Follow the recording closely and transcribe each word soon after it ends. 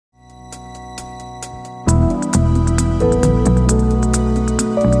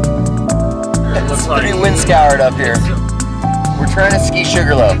pretty wind scoured up here. We're trying to ski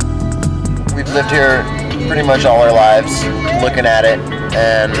Sugarloaf. We've lived here pretty much all our lives, looking at it,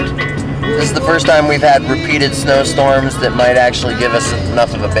 and this is the first time we've had repeated snowstorms that might actually give us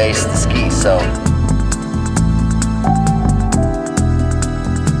enough of a base to ski, so.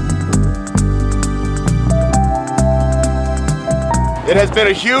 It has been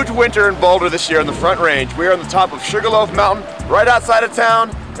a huge winter in Boulder this year in the Front Range. We are on the top of Sugarloaf Mountain, right outside of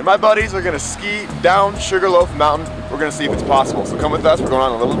town, and my buddies are gonna ski down Sugarloaf Mountain. We're gonna see if it's possible. So come with us, we're going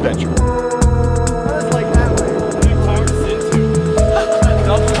on a little adventure.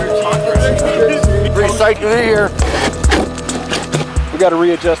 Pretty psyched to be here. We gotta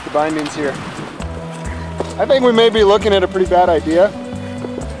readjust the bindings here. I think we may be looking at a pretty bad idea,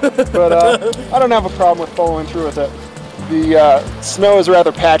 but I don't have a problem with following through with it. The snow is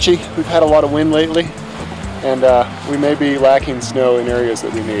rather patchy. We've had a lot of wind lately, and we may be lacking snow in areas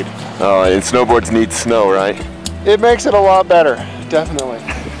that we need. Oh, and snowboards need snow, right? It makes it a lot better, definitely.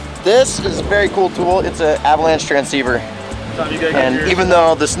 This is a very cool tool. It's an avalanche transceiver. And even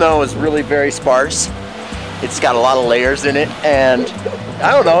though the snow is really very sparse, it's got a lot of layers in it, and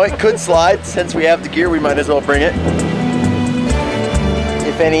I don't know, it could slide. Since we have the gear, we might as well bring it.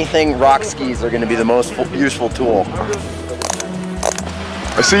 If anything, rock skis are going to be the most useful tool.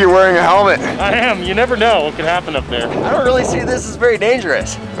 I see you're wearing a helmet. I am. You never know what could happen up there. I don't really see this as very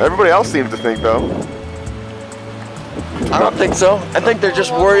dangerous. Everybody else seems to think, though. I don't think so. I think they're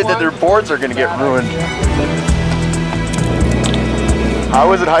just worried that their boards are going to get ruined.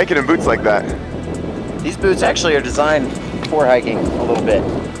 How is it hiking in boots like that? These boots actually are designed for hiking a little bit.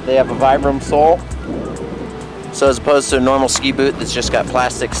 They have a Vibram sole. So as opposed to a normal ski boot that's just got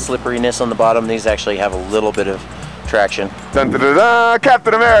plastic slipperiness on the bottom, these actually have a little bit of traction. Dun, dun, dun, dun,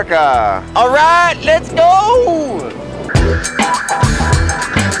 Captain America! All right, let's go!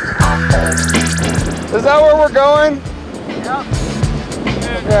 Is that where we're going? Yep.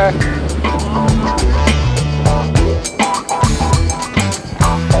 Okay.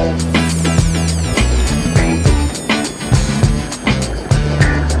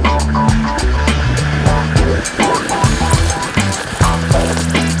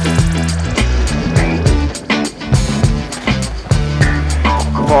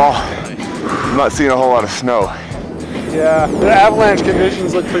 I'm not seeing a whole lot of snow. Yeah, the avalanche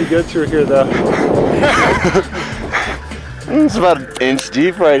conditions look pretty good through here though. It's about an inch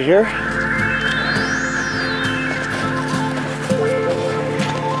deep right here.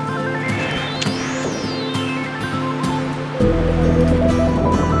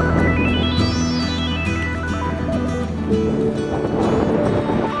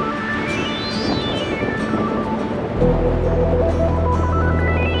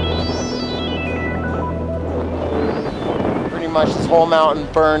 Much this whole mountain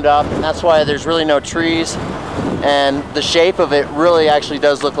burned up, and that's why there's really no trees, and the shape of it really actually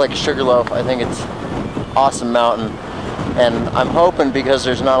does look like a Sugarloaf. I think it's an awesome mountain, and I'm hoping because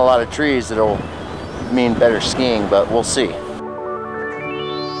there's not a lot of trees it'll mean better skiing, but we'll see.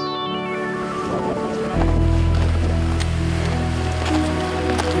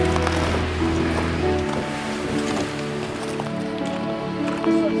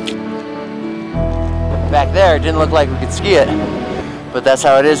 Back there, it didn't look like we could ski it, but that's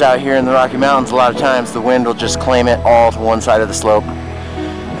how it is out here in the Rocky Mountains. A lot of times the wind will just claim it all to one side of the slope,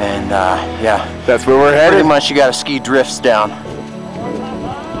 and yeah, that's where we're headed. Pretty much you gotta ski drifts down.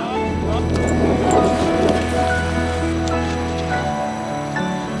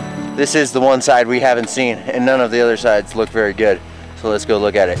 This is the one side we haven't seen, and none of the other sides look very good, so let's go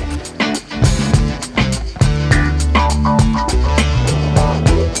look at it.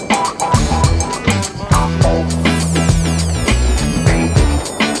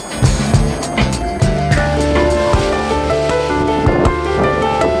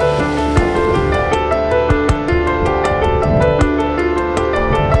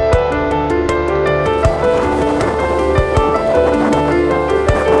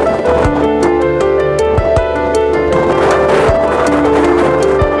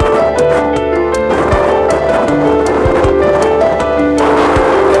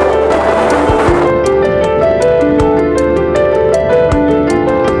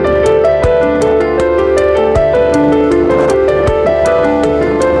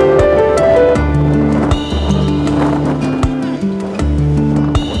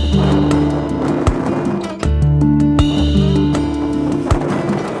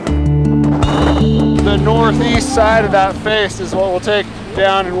 Northeast side of that face is what we'll take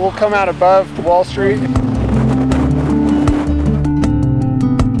down, and we'll come out above Wall Street.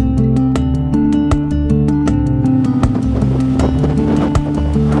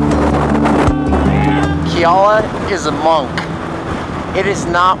 is a monk. It is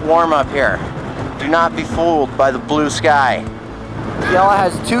not warm up here. Do not be fooled by the blue sky. Yella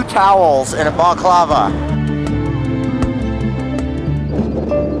has 2 towels and a balaclava.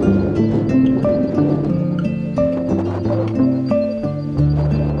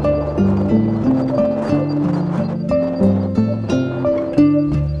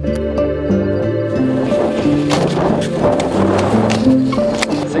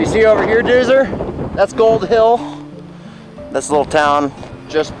 So you see over here, Duzer? That's Gold Hill. That's a little town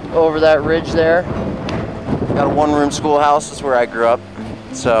just over that ridge there. Got a 1-room schoolhouse. That's where I grew up.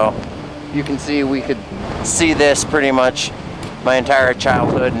 So you can see we could see this pretty much my entire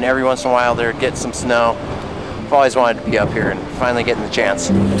childhood, and every once in a while there would get some snow. I've always wanted to be up here and finally getting the chance.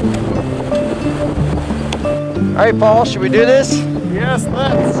 All right, Paul, should we do this? Yes,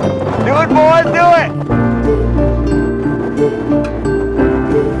 let's. Do it, boys, do it!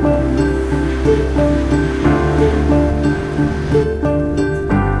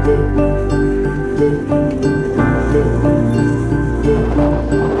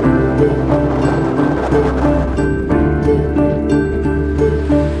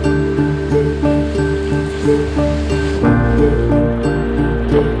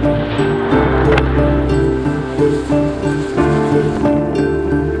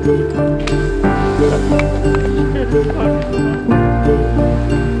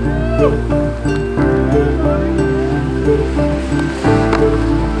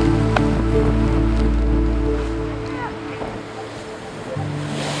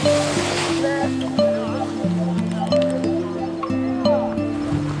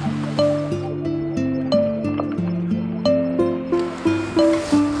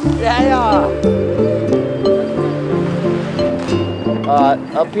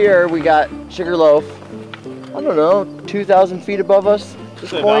 Up here we got Sugarloaf. I don't know, 2,000 feet above us at this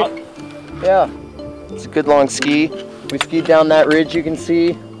point. Yeah, it's a good long ski. We skied down that ridge you can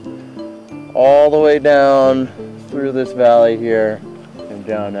see, all the way down through this valley here and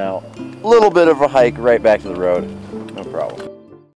down out. A little bit of a hike right back to the road, no problem.